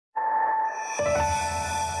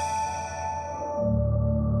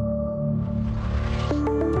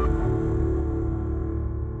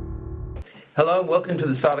Hello and welcome to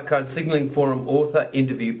the Cytokine Signalling Forum Author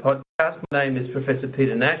Interview Podcast. My name is Professor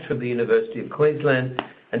Peter Nash from the University of Queensland,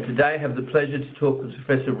 and today I have the pleasure to talk with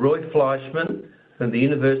Professor Roy Fleischmann from the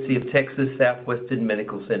University of Texas Southwestern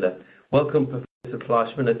Medical Center. Welcome, Professor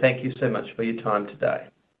Fleischmann, and thank you so much for your time today.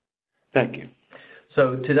 Thank you.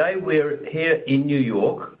 So today we're here in New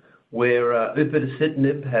York, where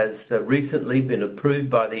upadacitinib has recently been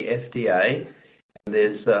approved by the FDA, and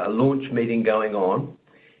there's a launch meeting going on.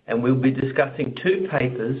 And we'll be discussing two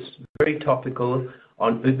papers, very topical,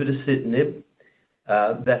 on upadacitinib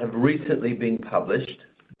that have recently been published.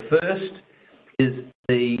 The first is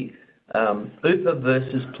the UPA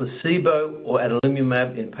versus placebo or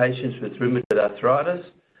adalimumab in patients with rheumatoid arthritis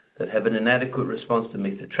that have an inadequate response to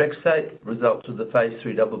methotrexate, results of the phase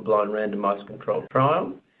 3 double-blind randomized controlled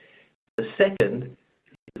trial. The second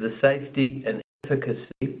is the safety and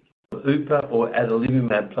efficacy of UPA or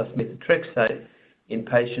adalimumab plus methotrexate in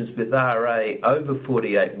patients with RA over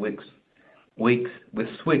 48 weeks with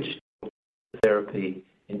switched therapy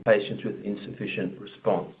in patients with insufficient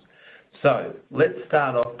response. So let's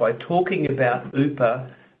start off by talking about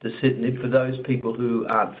upadacitinib for those people who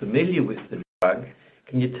aren't familiar with the drug.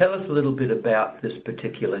 Can you tell us a little bit about this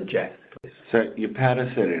particular JAK, please? So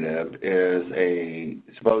upadacitinib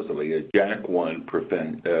is supposedly a JAK1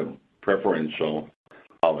 preferential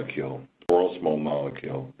molecule, oral small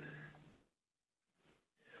molecule.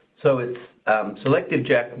 So it's selective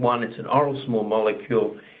JAK1, it's an oral small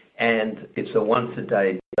molecule, and it's a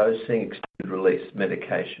once-a-day dosing extended-release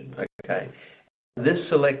medication, okay? This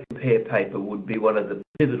select pair paper would be one of the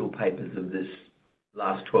pivotal papers of this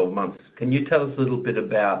last 12 months. Can you tell us a little bit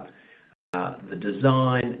about the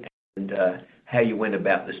design and how you went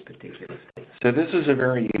about this particular study? So this is a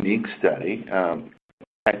very unique study.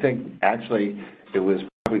 I think actually it was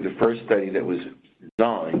probably the first study that was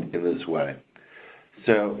designed in this way.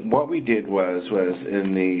 So what we did was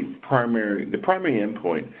in the primary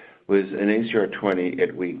endpoint was an ACR20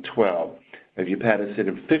 at week 12 of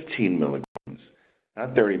upadacitinib 15 milligrams,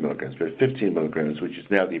 not 30 milligrams, but 15 milligrams, which is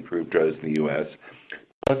now the approved dose in the U.S.,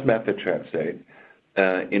 plus methotrexate.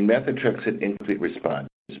 In methotrexate incomplete responders,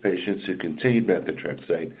 patients who continued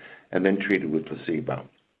methotrexate and then treated with placebo.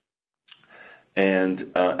 And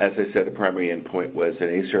as I said, the primary endpoint was an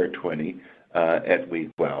ACR20 at week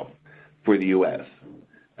 12 for the U.S.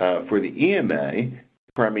 For the EMA, the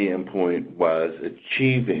primary endpoint was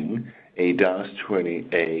achieving a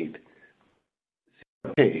DOS-28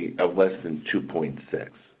 CRP of less than 2.6.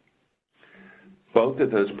 Both of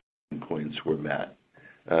those points were met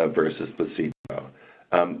versus placebo.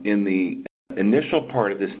 In the initial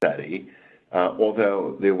part of the study,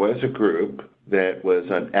 although there was a group that was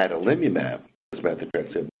on adalimumab,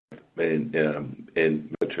 methotrexate in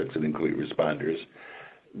methotrexate incomplete responders,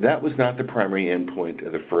 that was not the primary endpoint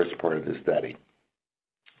of the first part of the study.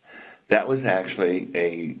 That was actually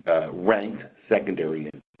a ranked secondary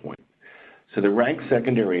endpoint. So the ranked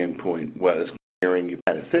secondary endpoint was comparing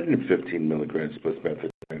upadacitinib 15 milligrams plus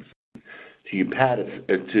methotrexate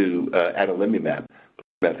to adalimumab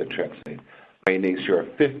plus methotrexate by an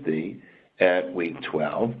ACR 50 at week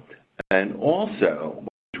 12. And also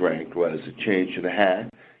what was ranked was a change in the HAC,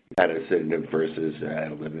 upadacitinib versus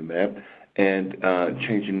adalimumab, and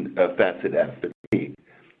changing facet F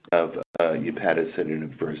of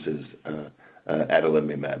upadacitinib versus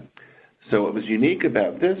adalimumab. So what was unique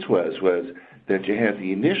about this was that you have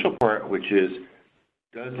the initial part, which is,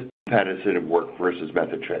 does upadacitinib work versus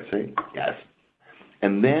methotrexate? Yes.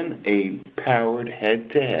 And then a powered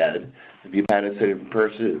head-to-head of upadacitinib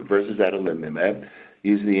versus adalimumab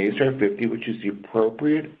using the ACR 50, which is the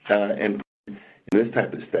appropriate endpoint in this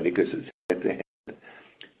type of study because it's head-to-head.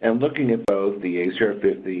 And looking at both the ACR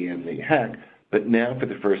 50 and the HAC, but now for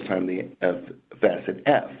the first time the facet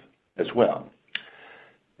F as well.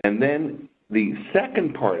 And then the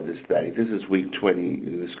second part of the study, this is week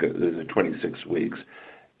 20, this is 26 weeks,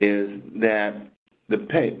 is that the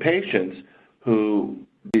patients who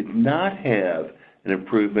did not have an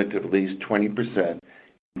improvement of at least 20%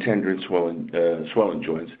 in tender and swollen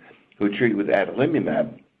joints, who were treated with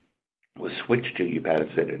adalimumab, was switched to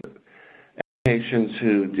upadacitinib. Patients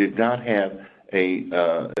who did not have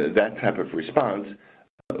that type of response,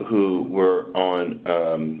 who were on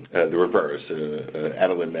the reverse,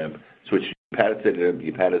 adalimumab switched to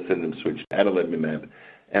upadacitinib switched to adalimumab,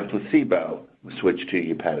 and placebo was switched to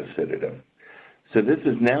upadacitinib. So this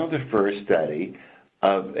is now the first study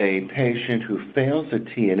of a patient who fails a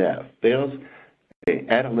TNF, fails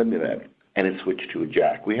adalimumab, and is switched to a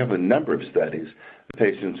JAK. We have a number of studies of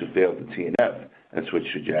patients who failed the TNF and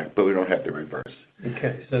switch to JAK, but we don't have the reverse.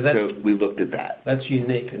 Okay, so we looked at that. That's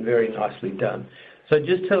unique and very nicely done. So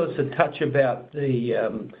just tell us a touch about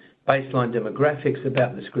the baseline demographics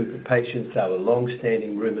about this group of patients. They were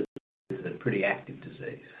long-standing rheumatoid with a pretty active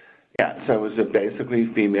disease. Yeah, so it was a basically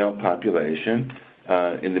female population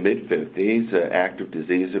in the mid-50s, active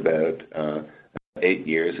disease about 8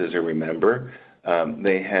 years, as I remember. They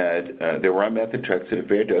were on methotrexate, a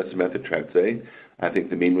fair dose of methotrexate. I think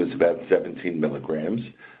the mean was about 17 milligrams.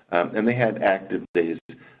 And they had active disease.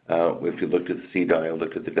 If you looked at the C-dial,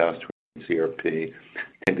 looked at the DOS-28 CRP,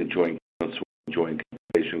 and the joint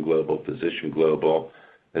patient global, physician global,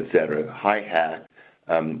 et cetera, high HAC.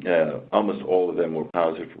 Almost all of them were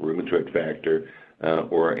positive for rheumatoid factor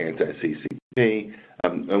or anti-CCP.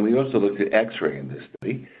 And we also looked at X-ray in this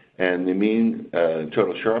study. And the mean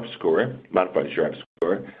total sharp score, modified sharp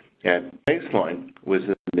score, at baseline was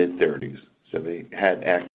in the mid-30s. So they had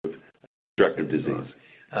active obstructive disease.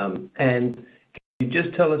 And can you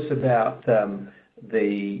just tell us about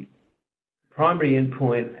the primary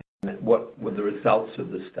endpoint and what were the results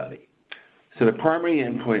of the study? So the primary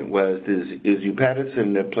endpoint was, is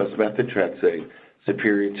upadacitinib plus methotrexate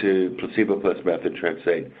superior to placebo plus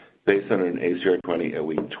methotrexate based on an ACR20 at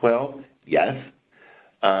week 12? Yes.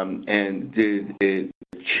 And did it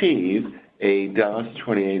achieve a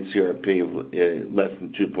DOS-28 CRP of less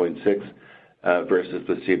than 2.6 versus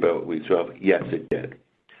placebo at week 12? Yes, it did.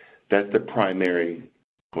 That's the primary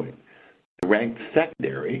point. The ranked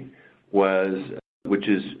secondary was, which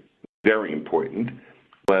is very important,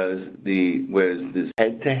 was this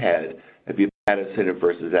head-to-head of upadacitinib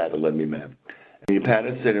versus adalimumab. And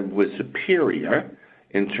upadacitinib was superior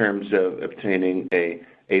in terms of obtaining a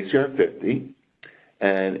ACR50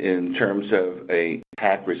 and in terms of a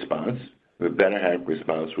HAC response, a better HAC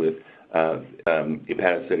response with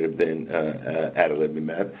upadacitinib than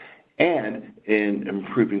adalimumab, and in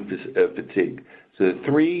improving fatigue. So the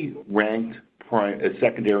three ranked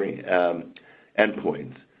secondary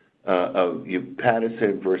endpoints of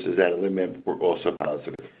upadacitinib versus adalimumab were also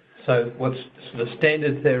positive. So what's the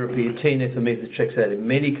standard therapy of TNF and methotrexate in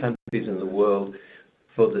many countries in the world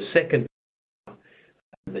for the second,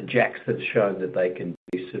 the JAKs have shown that they can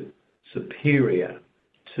be superior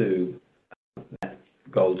to that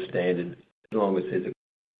gold standard as long as there's a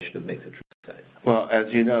combination of methotrexate. Well, as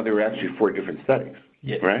you know, there were actually 4 different studies,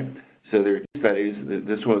 yes. Right? So there are 2 studies,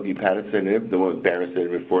 this one with upadacitinib, the one with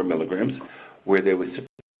baricitinib at 4 milligrams, where there was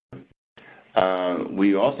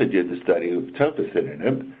we also did the study of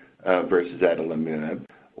tofacitinib versus adalimumab,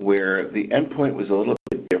 where the endpoint was a little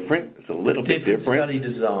bit different. It's a little bit different. Study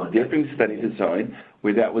design. Different study design,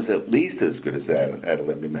 where that was at least as good as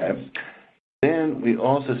adalimumab. Then we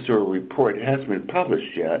also saw a report, it hasn't been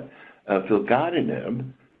published yet, of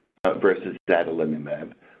filgotinib versus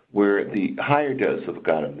adalimumab, where the higher dose of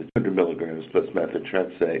filgotinib, the 200 milligrams plus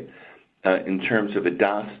methotrexate, in terms of a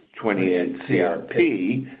DOS-28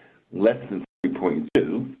 CRP, less than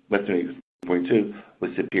 3.2,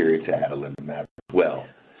 was superior to adalimumab as well.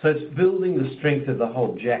 So it's building the strength of the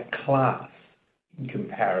whole JAK class in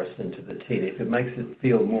comparison to the TNF. It makes it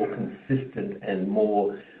feel more consistent and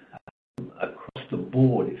more across the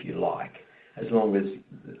board, if you like, as long as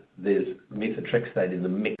there's methotrexate in the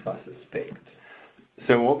mix, I suspect.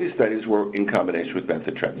 So all these studies were in combination with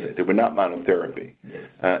methotrexate. Yes. They were not monotherapy. Yes.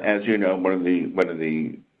 As you know, one of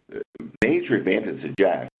the major advantages of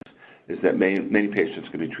JAKs is that many patients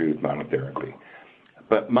can be treated with monotherapy.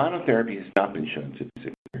 But monotherapy has not been shown to be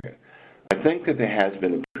superior. I think that there has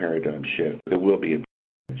been a paradigm shift. There will be a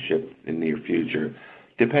shift in the near future,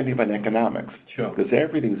 depending on economics. Sure. Because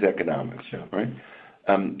everything's economics, sure. Right?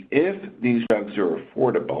 If these drugs are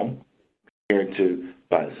affordable compared to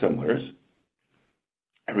biosimilars,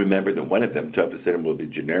 and remember that one of them, tofacitinib, will be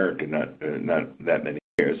generic in not that many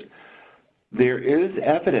years, there is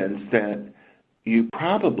evidence that you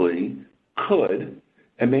probably could,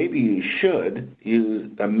 and maybe you should,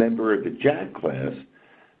 use a member of the JAK class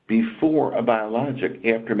before a biologic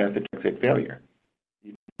after methotrexate failure.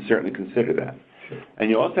 You can certainly consider that. Sure. And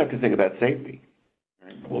you also have to think about safety.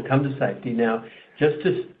 Right? We'll come to safety. Now, just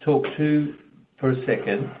to talk for a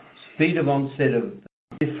second,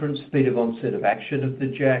 different speed of onset of action of the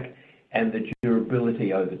JAK and the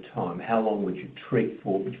durability over time. How long would you treat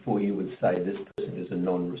for before you would say this person is a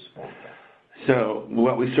non-responder? So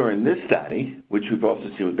what we saw in this study, which we've also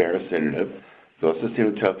seen with baricitinib, we've also seen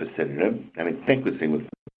with tofacitinib, and I think we've seen with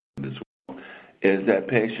as well, is that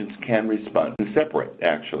patients can respond and separate,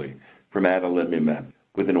 actually, from adalimumab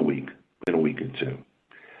within a week or 2.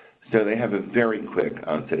 So they have a very quick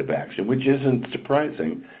onset of action, which isn't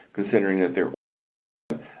surprising considering that they're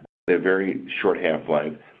very short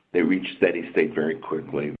half-life. They reach steady state very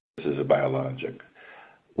quickly versus a biologic.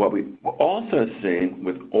 What we've also seen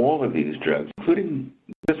with all of these drugs, including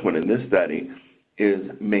this one in this study,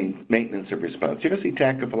 is maintenance of response. You don't see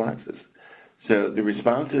tachyphylaxis. So the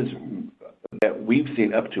responses that we've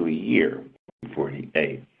seen up to a year,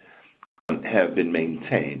 48, have been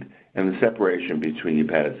maintained, and the separation between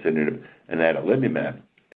upadacitinib and adalimumab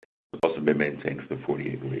has also been maintained for the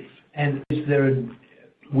 48 weeks. And is there,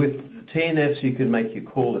 with TNFs, you can make your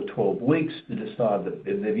call at 12 weeks to decide that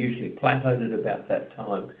they've usually plateaued at about that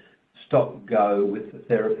time, stop, go with the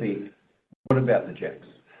therapy. What about the JAKs?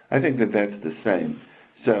 I think that that's the same.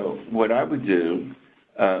 So what I would do,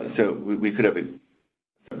 we could have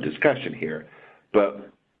a discussion here, but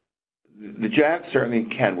the JAKs certainly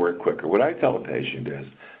can work quicker. What I tell a patient is,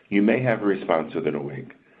 you may have a response within a week.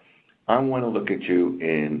 I want to look at you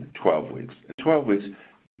in 12 weeks. In 12 weeks, you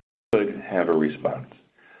could have a response.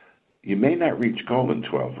 You may not reach goal in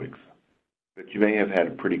 12 weeks, but you may have had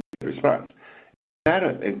a pretty good response. If you had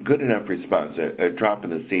a good enough response, a drop in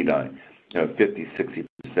the C9, 50,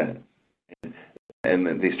 60%, and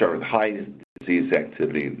then they start with high disease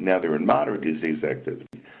activity. Now they're in moderate disease activity.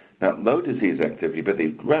 Not low disease activity, but they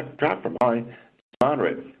drop from high to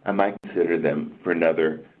moderate. I might consider them for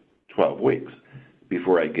another 12 weeks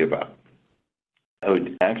before I give up. I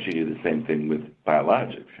would actually do the same thing with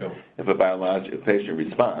biologics. Sure. If a patient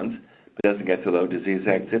responds but doesn't get to low disease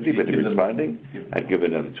activity, but they're responding, I'd give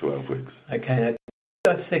it another 12 weeks. Okay, now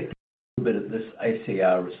dissect a little bit of this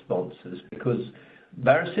ACR responses, because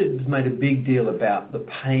Baricitinib has made a big deal about the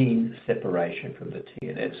pain separation from the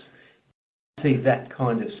TNFs. See that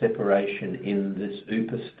kind of separation in this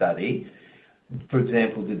UPA study. For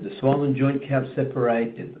example, did the swollen joint count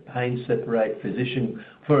separate? Did the pain separate? Physician,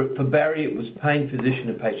 for Barry, it was pain, physician,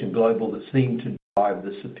 and patient global that seemed to drive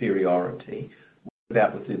the superiority. What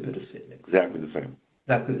about with upadacitinib? Exactly the same.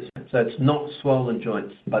 Exactly the same. So it's not swollen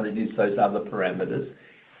joints, but it is those other parameters.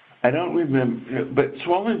 I don't remember, but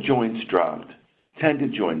swollen joints dropped,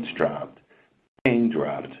 tendon joints dropped, pain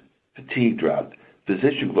dropped, fatigue dropped,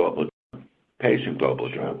 physician global dropped, patient global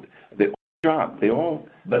dropped. They all dropped. They all.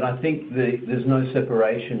 But I think there's no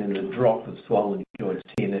separation in the drop of swollen joints,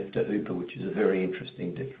 TNF to UPA, which is a very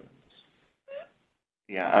interesting difference.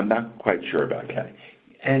 Yeah, I'm not quite sure about that. Okay.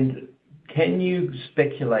 And can you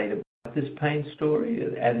speculate about this pain story?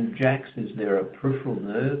 And JAKs, is there a peripheral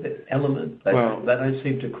nerve element? They don't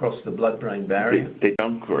seem to cross the blood-brain barrier. They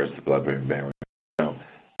don't cross the blood-brain barrier. No.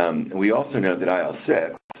 We also know that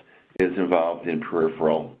IL-6 is involved in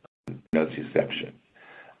peripheral nociception.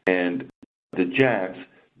 And the JAKs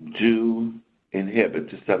do inhibit,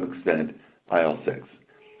 to some extent, IL-6.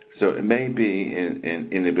 So it may be in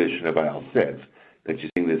inhibition of IL-6 that you're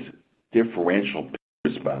seeing this differential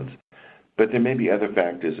response, but there may be other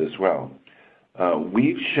factors as well.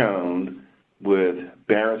 We've shown with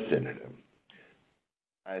baricitinib,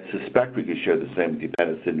 I suspect we could show the same with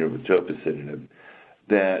upadacitinib with tofacitinib,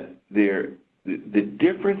 that the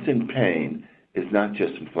difference in pain is not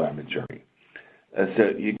just inflammatory.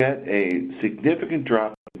 So you get a significant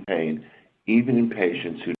drop in pain even in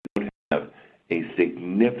patients who don't have a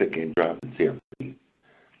significant drop in CRP.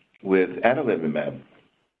 With adalimumab,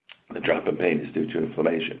 the drop in pain is due to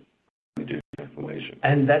inflammation.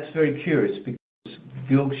 And that's very curious, because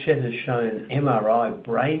Bjorkstedt has shown MRI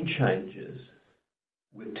brain changes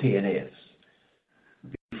with TNFs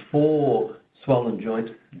before swollen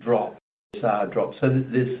joints drop, SR drop. So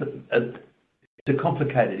there's it's a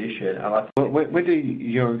complicated issue. And I think when did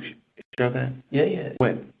you show that? Yeah.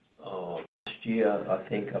 When? Oh, last year, I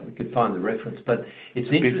think. We could find the reference, but it's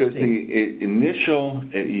interesting. Because the initial,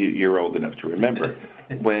 you're old enough to remember,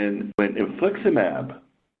 when infliximab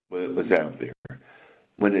was out there,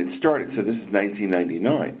 when it started, so this is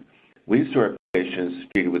 1999, we saw patients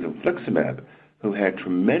treated with infliximab who had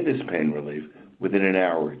tremendous pain relief within an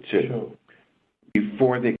hour or two. Sure.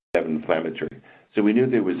 Before they have inflammatory. So we knew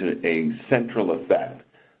there was a central effect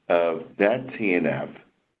of that TNF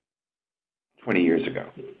 20 years ago.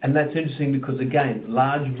 And that's interesting because, again,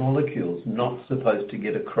 large molecules not supposed to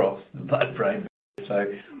get across the blood-brain barrier,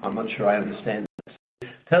 so I'm not sure I understand that.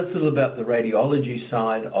 Tell us a little about the radiology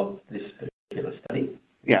side of this particular study.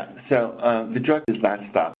 Yeah, so the drug does not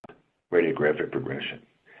stop radiographic progression,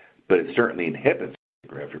 but it certainly inhibits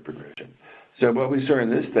radiographic progression. So what we saw in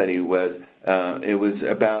this study was it was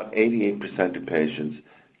about 88% of patients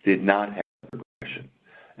did not have progression,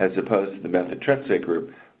 as opposed to the methotrexate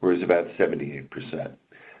group, where it was about 78%.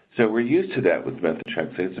 So we're used to that with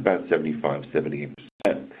methotrexate. It's about 75, 78%.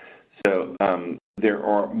 So there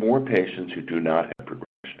are more patients who do not have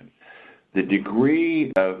progression. The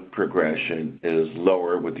degree of progression is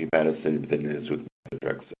lower with the upadacitinib than it is with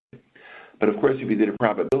methotrexate. But of course, if you did a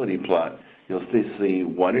probability plot, you'll see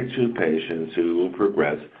one or two patients who will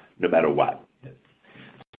progress no matter what.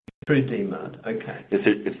 True DMARD, okay.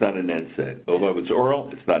 It's not an NSAID. Although it's oral,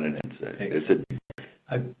 it's not an NSAID.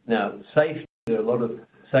 Now, safety, there are a lot of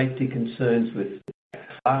safety concerns with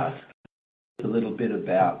class. A little bit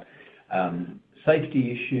about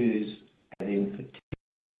safety issues and in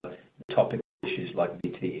particular topic issues like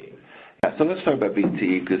VTE. Yeah, so let's talk about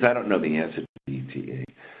VTE because I don't know the answer to VTE.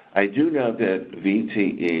 I do know that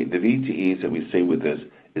VTE, the VTEs that we see with this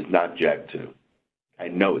is not JAK2. I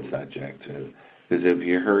know it's not JAK2 because if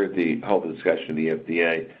you heard the whole discussion of the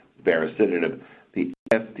FDA, baricitinib, the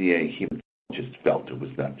FDA hematologist felt it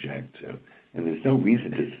was not JAK2, and there's no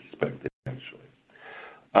reason to suspect it actually.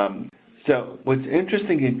 So what's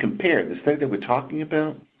interesting in compare, the study that we're talking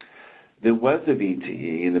about, there was a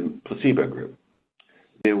VTE in the placebo group.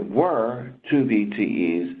 There were 2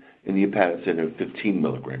 VTEs in the upadacitinib 15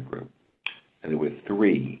 milligram group, and there were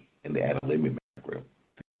 3 in the adalimumab group.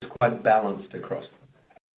 It's quite balanced across them.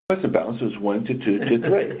 What's the balance? It was 1 to 2 to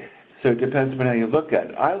 3. So it depends on how you look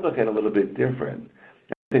at it. I look at it a little bit different.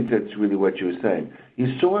 I think that's really what you were saying.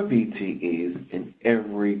 You saw VTEs in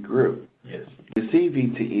every group. Yes. You see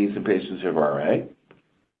VTEs in patients who have RA,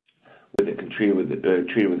 where they can treat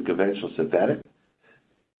treated with conventional synthetic,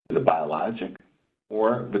 with a biologic,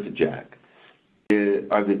 or with a JAK.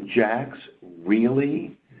 Are the JAKs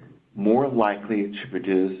really more likely to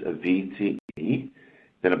produce a VTE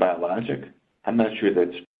than a biologic? I'm not sure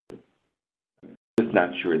that's true. I'm just not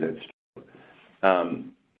sure that's true.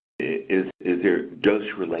 Is there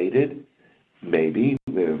dose related? Maybe.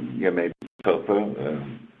 Maybe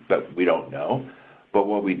TOFA, but we don't know. But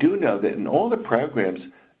what we do know that in all the programs,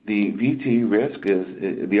 the VTE risk is,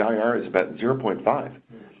 the IR is about 0.5.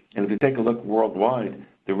 And if you take a look worldwide,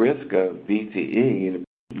 the risk of VTE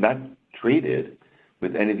not treated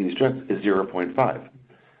with any of these drugs is 0.5.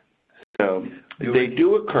 So they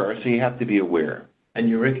do occur, so you have to be aware. And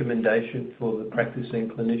your recommendation for the practicing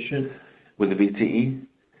clinician? With the VTE?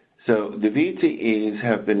 So the VTEs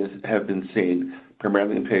have been seen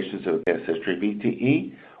primarily in patients with past history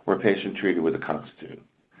VTE or a patient treated with a COX-2.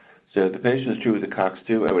 So if the patient is treated with a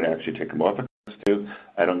COX-2, I would actually take them off a COX-2.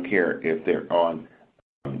 I don't care if they're on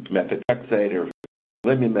methotrexate or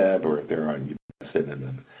adalimumab or if they're on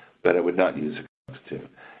upadacitinib, but I would not use a COX-2.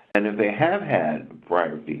 And if they have had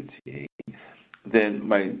prior VTE, then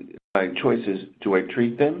my choice is, do I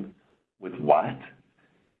treat them with what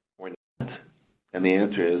or not? And the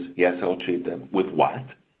answer is, yes, I'll treat them with what?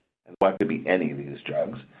 And what could be any of these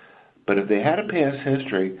drugs. But if they had a past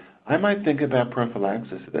history, I might think about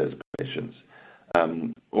prophylaxis of those patients,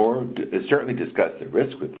 or certainly discuss the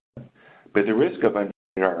risk with them. But the risk of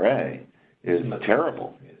RA is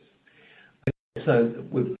terrible. Yes. So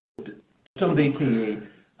with some VTE,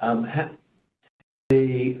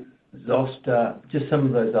 the zoster, just some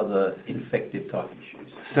of those other infective type issues.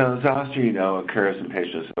 So zoster, occurs in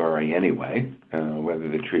patients with RA anyway, whether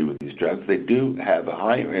they're treated with these drugs. They do have a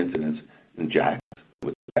higher incidence than JAKs,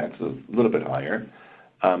 with JAKs a little bit higher.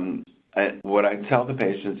 What I tell the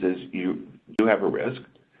patients is you do have a risk.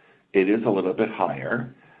 It is a little bit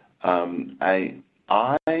higher. I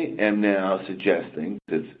am now suggesting,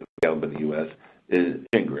 that's available in the U.S., is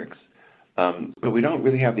Shingrix. But we don't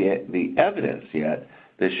really have the evidence yet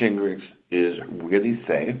that Shingrix is really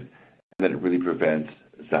safe and that it really prevents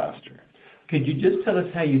zoster. Could you just tell us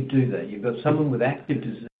how you do that? You've got someone with active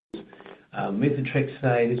disease,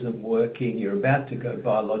 methotrexate isn't working, you're about to go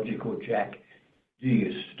biological JAK. Do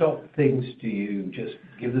you stop things? Do you just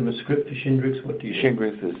give them a script for Shingrix? What do you do?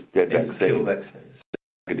 Shingrix is dead vaccine.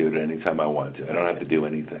 I can do it anytime I want to. I don't have to do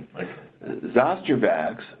anything. Okay.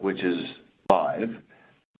 Zostavax, which is live,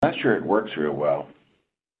 I'm not sure it works real well,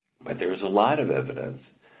 but there's a lot of evidence,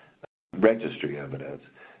 registry evidence,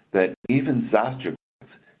 that even Zostavax,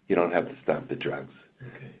 you don't have to stop the drugs.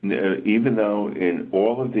 Okay. Even though in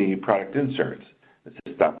all of the product inserts, it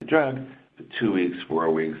says stop the drug for 2 weeks,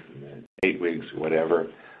 4 weeks, 8 weeks, whatever.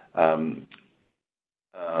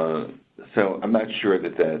 So I'm not sure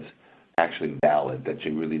that that's actually valid, that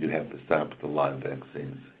you really do have to stop the live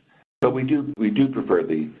vaccines. But we do prefer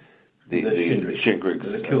the Shingrix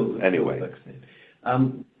anyway.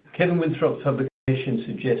 Kevin Winthrop's publication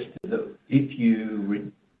suggested that if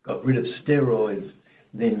you got rid of steroids,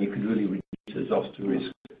 then you could really reduce the zoster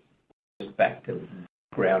risk back to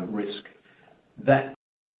ground risk. That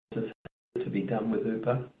is to be done with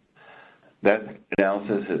UPA? That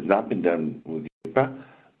analysis has not been done with UPA.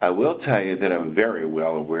 I will tell you that I'm very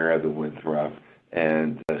well aware of the Winthrop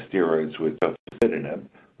and steroids with upadacitinib.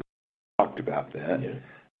 We talked about that. Yeah.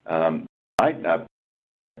 Might not.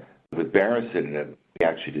 With baricitinib, we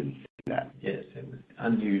actually didn't see that. Yes, it was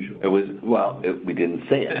unusual. It was, we didn't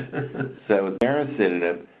see it. So with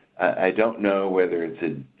baricitinib, I don't know whether it's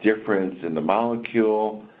a difference in the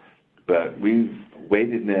molecule, but we've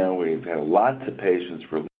waited now. We've had lots of patients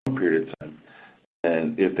for a long period of time,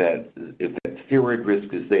 and if that steroid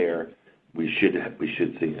risk is there, we should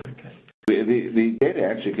see it. Okay. The data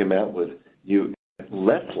actually came out with you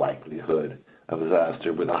less likelihood of a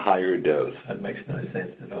disaster with a higher dose. That makes no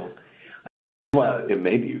sense at all. Well, it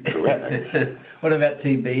may be correct. What about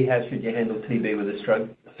TB? How should you handle TB with this drug?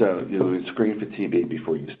 So you would screen for TB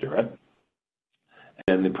before you start.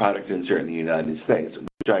 And the product insert in the United States,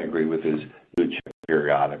 which I agree with, is you would check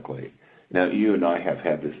periodically. Now, you and I have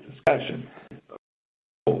had this discussion.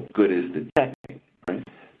 How good is the technique, right?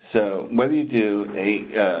 So whether you do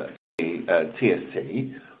a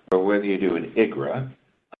TST or whether you do an IGRA,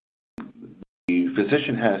 the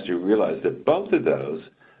physician has to realize that both of those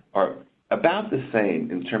are about the same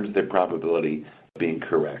in terms of their probability of being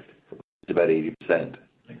correct. It's about 80%.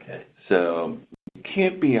 Okay. So you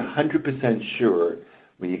can't be 100% sure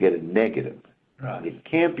when you get a negative. Right. You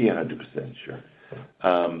can't be 100% sure.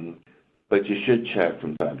 But you should check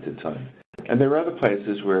from time to time. And there are other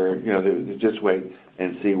places where, they just wait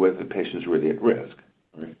and see whether the patient's really at risk.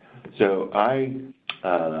 Right? So I,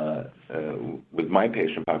 with my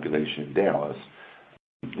patient population in Dallas,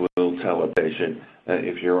 will tell a patient,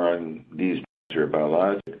 if you're on these drugs or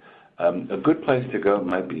biologic, a good place to go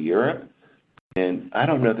might be Europe. And I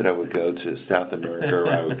don't know that I would go to South America or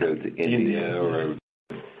I would go to India or...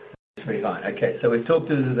 Very fine. Okay, so we've talked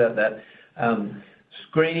a little about that.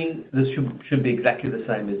 Screening, this should be exactly the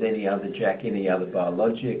same as any other JAK, any other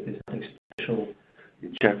biologic. There's nothing special.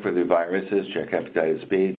 You check for the viruses, check hepatitis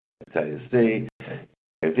B, hepatitis C,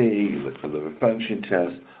 HIV, you look for liver function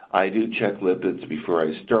tests. I do check lipids before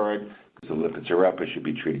I start, because the lipids are up, I should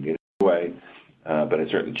be treating it anyway, but I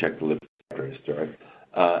certainly check the lipids after I start.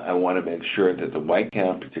 I want to make sure that the white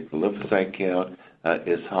count, particularly lymphocyte count,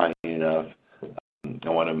 is high enough. I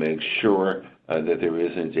want to make sure that there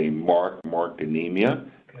isn't a marked anemia,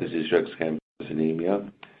 because these drugs can cause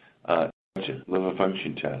anemia. Liver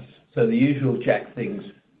function tests. So the usual JAK things,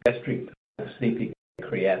 gastric, CP,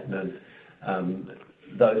 creatinine,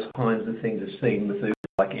 those kinds of things are seen with the,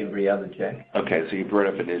 like every other JAK. Okay, so you brought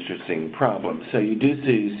up an interesting problem. So you do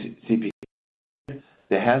see CP.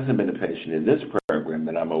 There hasn't been a patient in this program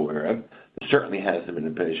that I'm aware of. There certainly hasn't been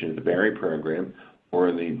a patient in the Berry program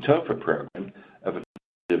or the TOFA program of a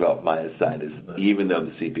developed myositis, even though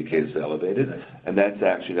the CPK is elevated, and that's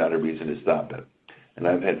actually not a reason to stop it. And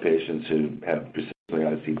I've had patients who have persistently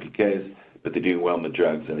high CPKs, but they're doing well on the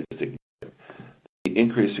drugs, and I just ignore it. The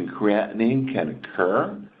increase in creatinine can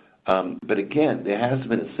occur, but again, there hasn't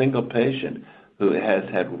been a single patient who has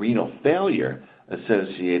had renal failure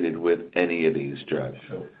associated with any of these drugs.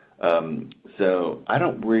 Sure. So I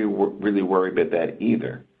don't really worry about that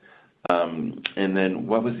either. And then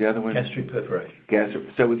what was the other one? Gastric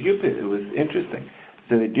perforation. So with UPA, it was interesting.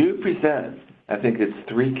 So they do present, I think it's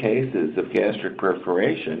 3 cases of gastric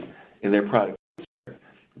perforation in their product.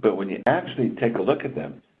 But when you actually take a look at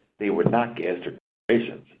them, they were not gastric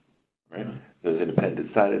perforations, right? There was an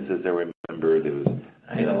appendicitis, as I remember. There was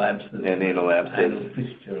Anal abscess. And anal abscess.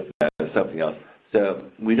 Something else. So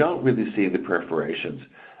we don't really see the perforations.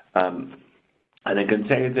 And I can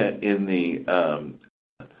tell you that in the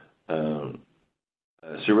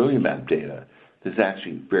cerullimab data, there's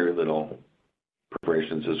actually very little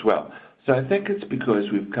perforations as well. So I think it's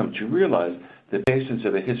because we've come to realize that patients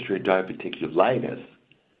with a history of diverticulitis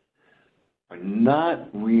are not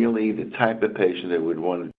really the type of patient that would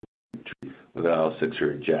want to treat with an IL-6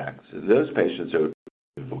 or a JAK. So those patients are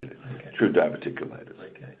avoided. Okay. True diverticulitis.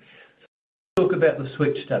 Okay. Talk about the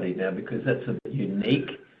switch study now, because that's a bit unique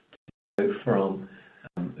to go from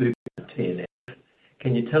UPA to TNF.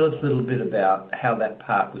 Can you tell us a little bit about how that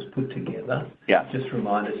part was put together? Yeah. Just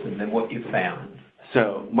remind us, and then what you found.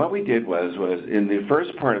 So what we did was in the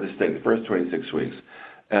first part of the study, the first 26 weeks,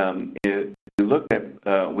 we looked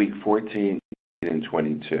at week 14 and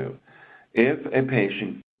 22. If a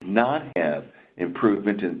patient did not have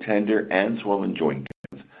improvement in tender and swollen joint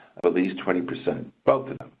counts of at least 20%, both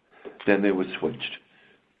of them, then they were switched.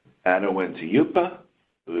 ADA went to UPA,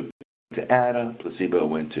 UPA to ADA, placebo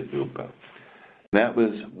went to UPA. That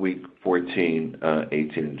was week 14,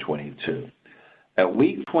 18, and 22. At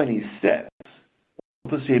week 26,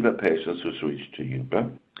 placebo patients were switched to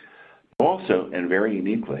UPA. Also, and very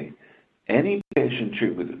uniquely, any patient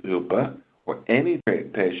treated with UPA or any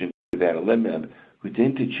patient with adalimumab who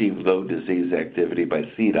didn't achieve low disease activity by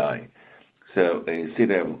CDAI, so a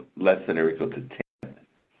CDAI less than or equal to 10,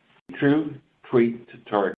 true treat to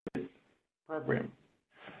target program.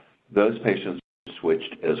 Those patients were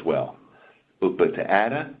switched as well. UPA to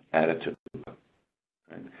ADA, ADA to UPA.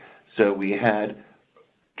 Right? So we had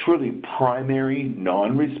truly primary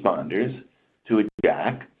non-responders to a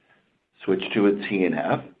JAK, switched to a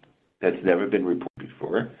TNF, that's never been reported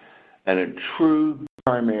before, and a true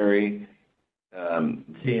primary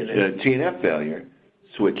TNF failure,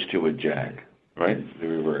 switched to a JAK, right? The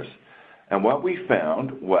reverse. And what we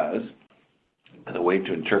found was, the way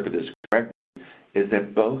to interpret this correctly, is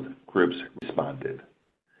that both groups responded.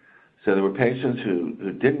 So there were patients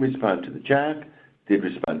who didn't respond to the JAK, did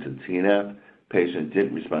respond to the TNF. Patients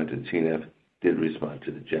didn't respond to the TNF, did respond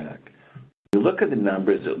to the JAK. If you look at the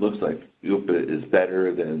numbers, it looks like UPA is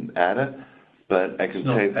better than ADA, but I can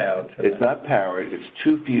say it's not powered. It's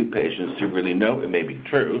too few patients to really know. It may be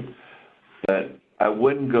true, but I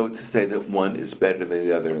wouldn't go to say that one is better than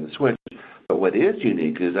the other in the switch. But what is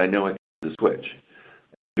unique is I know I can switch.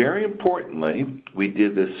 Very importantly, we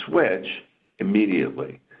did the switch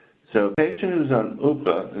immediately. So a patient who's on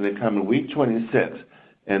UPA and they come in week 26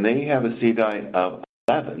 and they have a CDI of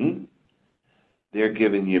 11, they're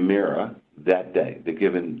given Humira that day. They're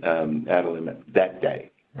given adalimumab that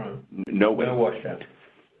day. Right. No washout.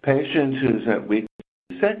 Patient who's at week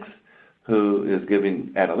 6 who is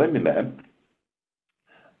giving adalimumab,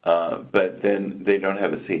 but then they don't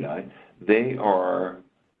have a CDI, they are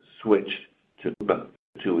switched to UPA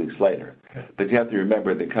 2 weeks later. Okay. But you have to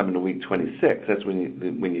remember they come in week 26. That's when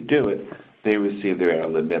you do it. They receive their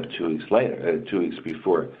adalimumab 2 weeks later, 2 weeks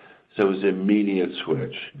before. So it was an immediate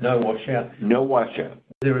switch. No washout. No washout.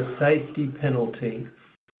 Is there a safety penalty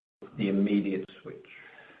for the immediate switch?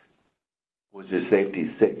 Was there a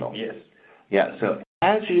safety signal? Yes. Yeah. So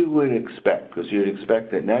as you would expect, because you'd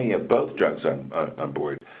expect that now you have both drugs on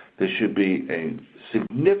board, there should be a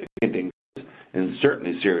significant increase in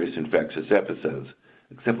certainly serious infectious episodes.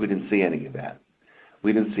 Except we didn't see any of that.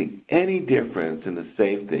 We didn't see any difference in the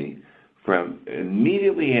safety from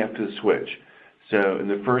immediately after the switch. So in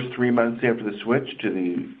the first 3 months after the switch to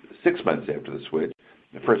the 6 months after the switch,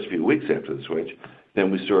 the first few weeks after the switch,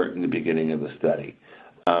 then we saw it in the beginning of the study.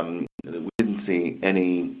 We didn't see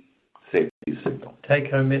any safety signal.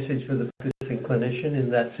 Take-home message for the practicing clinician in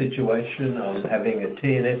that situation of having a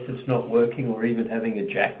TNF that's not working or even having a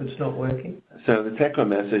JAK that's not working? So the take-home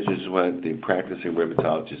message is what the practicing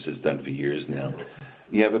rheumatologist has done for years now.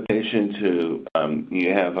 You have a patient who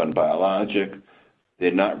you have on biologic,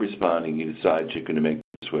 they're not responding, you decide you're going to make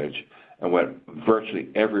the switch, and what virtually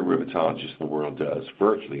every rheumatologist in the world does,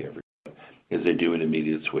 virtually everyone, is they do an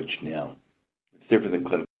immediate switch now. It's different than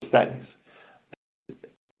clinical studies.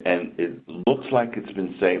 And it looks like it's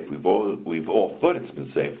been safe. We've all thought it's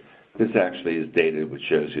been safe. This actually is data which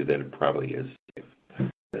shows you that it probably is safe.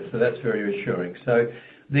 So that's very reassuring. So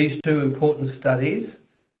these two important studies,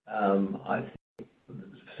 I think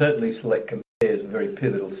certainly Select Compare is a very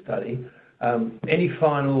pivotal study. Any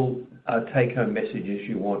final take-home messages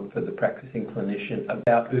you want for the practicing clinician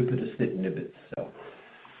about upadacitinib itself?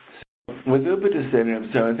 With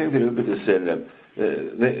upadacitinib, so I think that upadacitinib,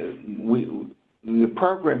 the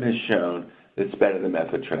program has shown it's better than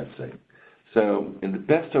methotrexate. So in the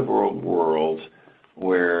best of all worlds,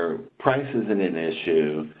 where price isn't an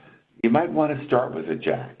issue, you might want to start with a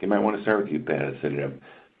JAK. You might want to start with upadacitinib.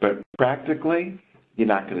 But practically, you're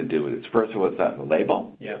not going to do it. First of all, it's not in the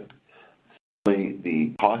label. Yeah. Secondly,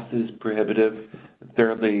 the cost is prohibitive.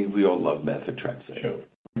 Thirdly, we all love methotrexate. Sure.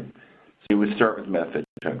 So you would start with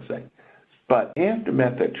methotrexate. But after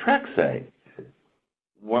methotrexate,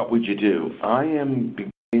 what would you do? I am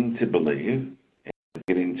beginning to believe, and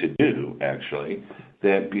beginning to do, actually,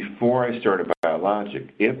 that before I start a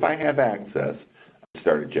biologic, if I have access, I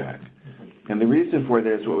start a JAK. Mm-hmm. And the reason for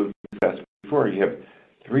that is what we've discussed before. You have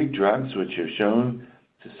 3 drugs which have shown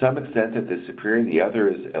to some extent that they're superior, the other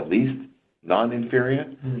is at least non-inferior.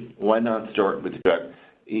 Mm-hmm. Why not start with the drug?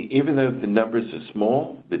 Even though the numbers are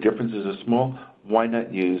small, the differences are small, why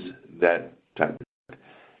not use that type of drug?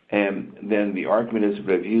 And then the argument is, if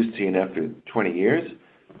I've used TNF for 20 years,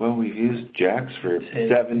 well, we've used JAKs for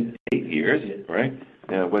 7, 8 years, right?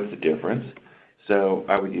 What's the difference? So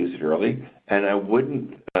I would use it early. And I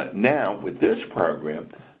wouldn't, now with this program,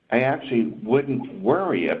 I actually wouldn't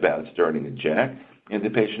worry about starting a JAK if the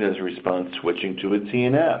patient has a response switching to a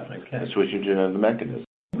TNF, okay, switching to another mechanism.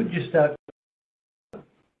 Would you start?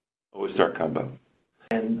 Always start combo.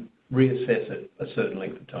 And reassess it a certain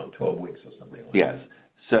length of time, 12 weeks or something like that? Yes.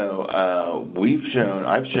 So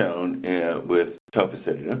I've shown with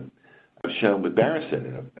tofacitinib, I've shown with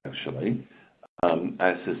baricitinib, actually.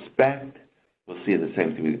 I suspect we'll see the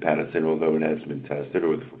same thing with upadacitinib, although it hasn't been tested,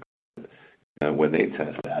 or when they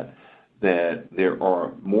test that there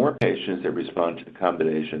are more patients that respond to the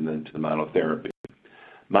combination than to the monotherapy.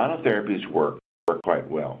 Monotherapies work quite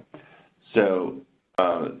well. So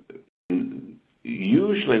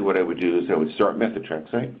usually what I would do is I would start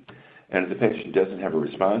methotrexate, and if the patient doesn't have a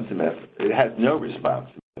response to it has no response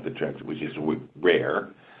to methotrexate, which is rare,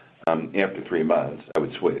 after 3 months, I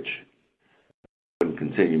would switch. I wouldn't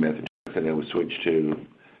continue methotrexate, I would switch to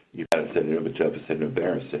upadacitinib, tofacitinib,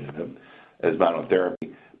 baricitinib as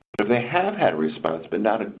monotherapy. But if they have had a response, but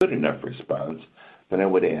not a good enough response, then I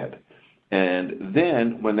would add. And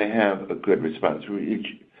then when they have a good response,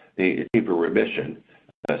 they achieve a remission,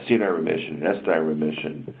 CNI remission, SDI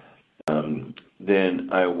remission, then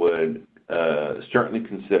I would certainly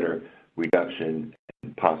consider reduction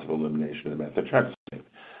and possible elimination of the methotrexate.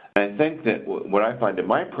 And I think that what I find in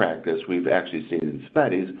my practice, we've actually seen in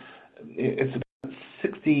studies, it's about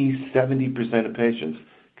 60-70% of patients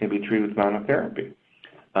can be treated with monotherapy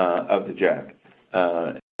of the JAK.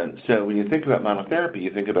 And so when you think about monotherapy, you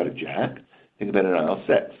think about a JAK, think about an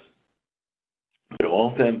IL-6. But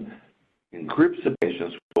all of them, in groups of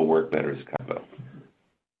patients, will work better as combo.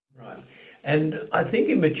 Right. And I think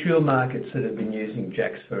in mature markets that have been using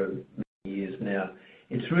JAKs for many years now,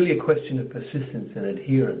 it's really a question of persistence and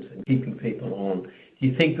adherence and keeping people on. Do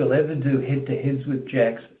you think they'll ever do head-to-heads with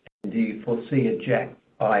JAKs? And do you foresee a JAK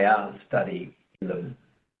IR study in the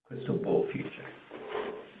crystal ball future?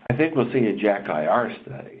 I think we'll see a JAK IR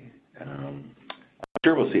study. I'm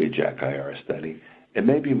sure we'll see a JAK IR study. It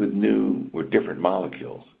may be with different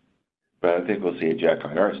molecules, but I think we'll see a JAK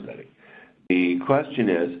IR study. The question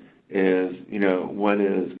is, what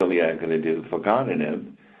is Gilead going to do with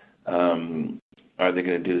filgotinib? Are they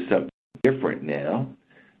going to do something different now?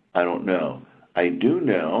 I don't know. I do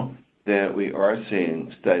know that we are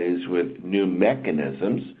seeing studies with new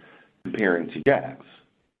mechanisms comparing to JAKs,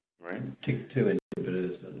 right? TYK2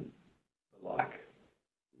 inhibitors and the like.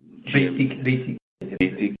 BTK.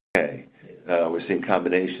 We're seeing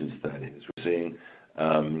combination studies. We're seeing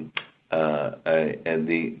and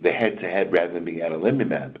the head-to-head rather than being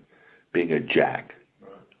adalimumab, being a JAK.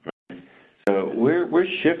 Right? So we're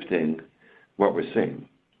shifting what we're seeing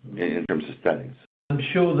in terms of studies. I'm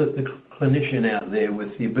sure that the clinician out there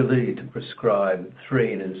with the ability to prescribe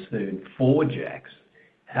 3 and soon 4 JAKs,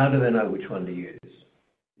 how do they know which one to use?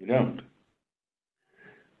 You don't.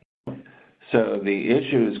 So the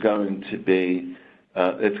issue is going to be,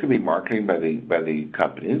 it's going to be marketing by the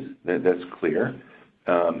companies. That's clear.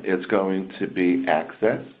 It's going to be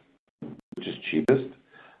access, which is cheapest.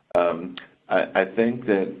 I think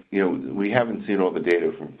that we haven't seen all the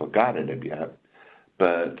data from filgotinib yet,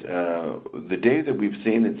 but the data that we've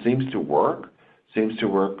seen, it seems to work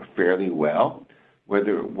fairly well.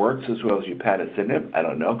 Whether it works as well as upadacitinib, I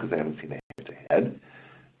don't know because I haven't seen it head-to-head.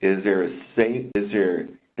 Is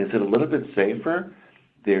it a little bit safer?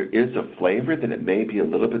 There is a flavor that it may be a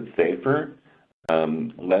little bit safer,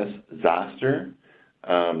 less zoster.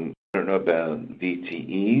 I don't know about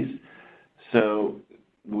VTEs. So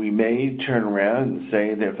we may turn around and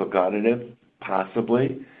say that filgotinib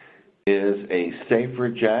possibly is a safer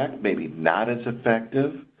JAK, maybe not as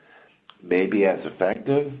effective, maybe as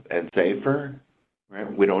effective and safer.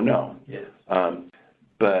 Right? We don't know. Yes.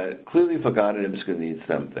 But clearly filgotinib is going to need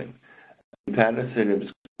something. Upadacitinib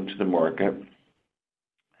is coming to the market,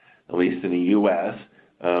 at least in the U.S.,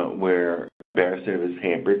 where baricitinib is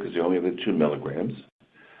hampered because you only have the 2 milligrams,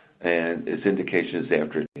 and its indication is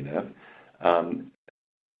after DNF.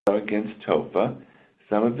 Against TOFA,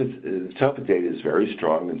 some of its TOFA data is very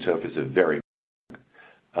strong, and TOFA is a very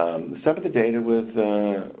some of the data with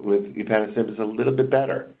upadacitinib is a little bit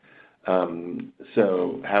better.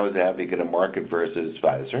 So how is AbbVie going to market versus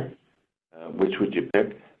Pfizer? Which would you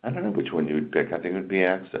pick? I don't know which one you would pick. I think it would be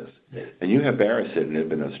access. Yes. And you have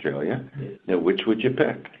baricitinib in Australia. Yes. Now, which would you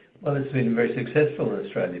pick? Well, it's been very successful in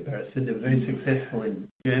Australia, baricitinib, very successful in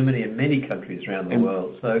Germany and many countries around the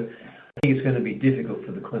world. So I think it's going to be difficult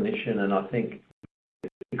for the clinician, and I think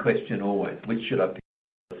the question always, which should I pick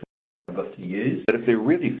to use? But if they're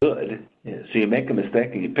really good, yes. So you make a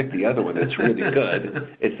mistake and you pick the other one that's really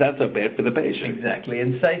good, it's not so bad for the patient. Exactly.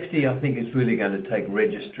 And safety, I think, is really going to take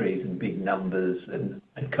registries and big numbers and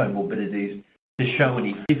comorbidities to show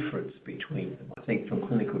any difference between them. I think from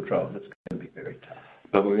clinical trials, it's going to be very tough.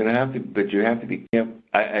 But we're going to have to. But you have to be careful.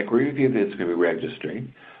 I agree with you that it's going to be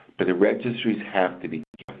registry, but the registries have to be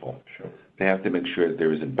careful. Sure. They have to make sure that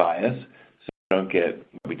there isn't bias, so you don't get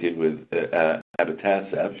what we did with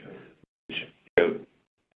abatacept, sure. which showed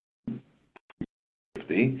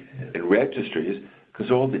safety in registries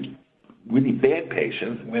because all the really bad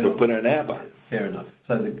patients were put on ABA. Fair enough.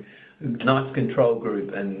 So the nice control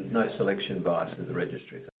group and no selection bias in the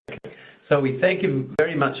registries. Okay. So we thank you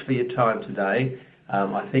very much for your time today.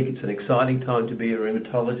 I think it's an exciting time to be a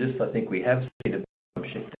rheumatologist. I think we have seen a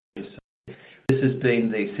shift. This has been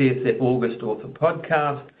the CSF August Author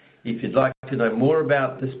Podcast. If you'd like to know more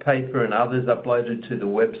about this paper and others uploaded to the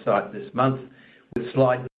website this month with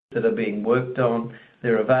slides that are being worked on,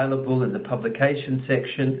 they're available in the publication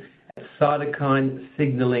section at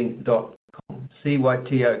cytokinesignaling.com,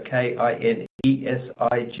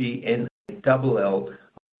 cytokinesignall.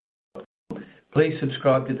 Please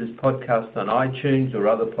subscribe to this podcast on iTunes or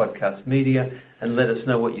other podcast media and let us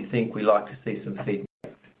know what you think. We like to see some feedback.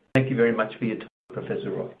 Thank you very much for your time,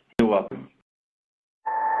 Professor Roy. You're welcome.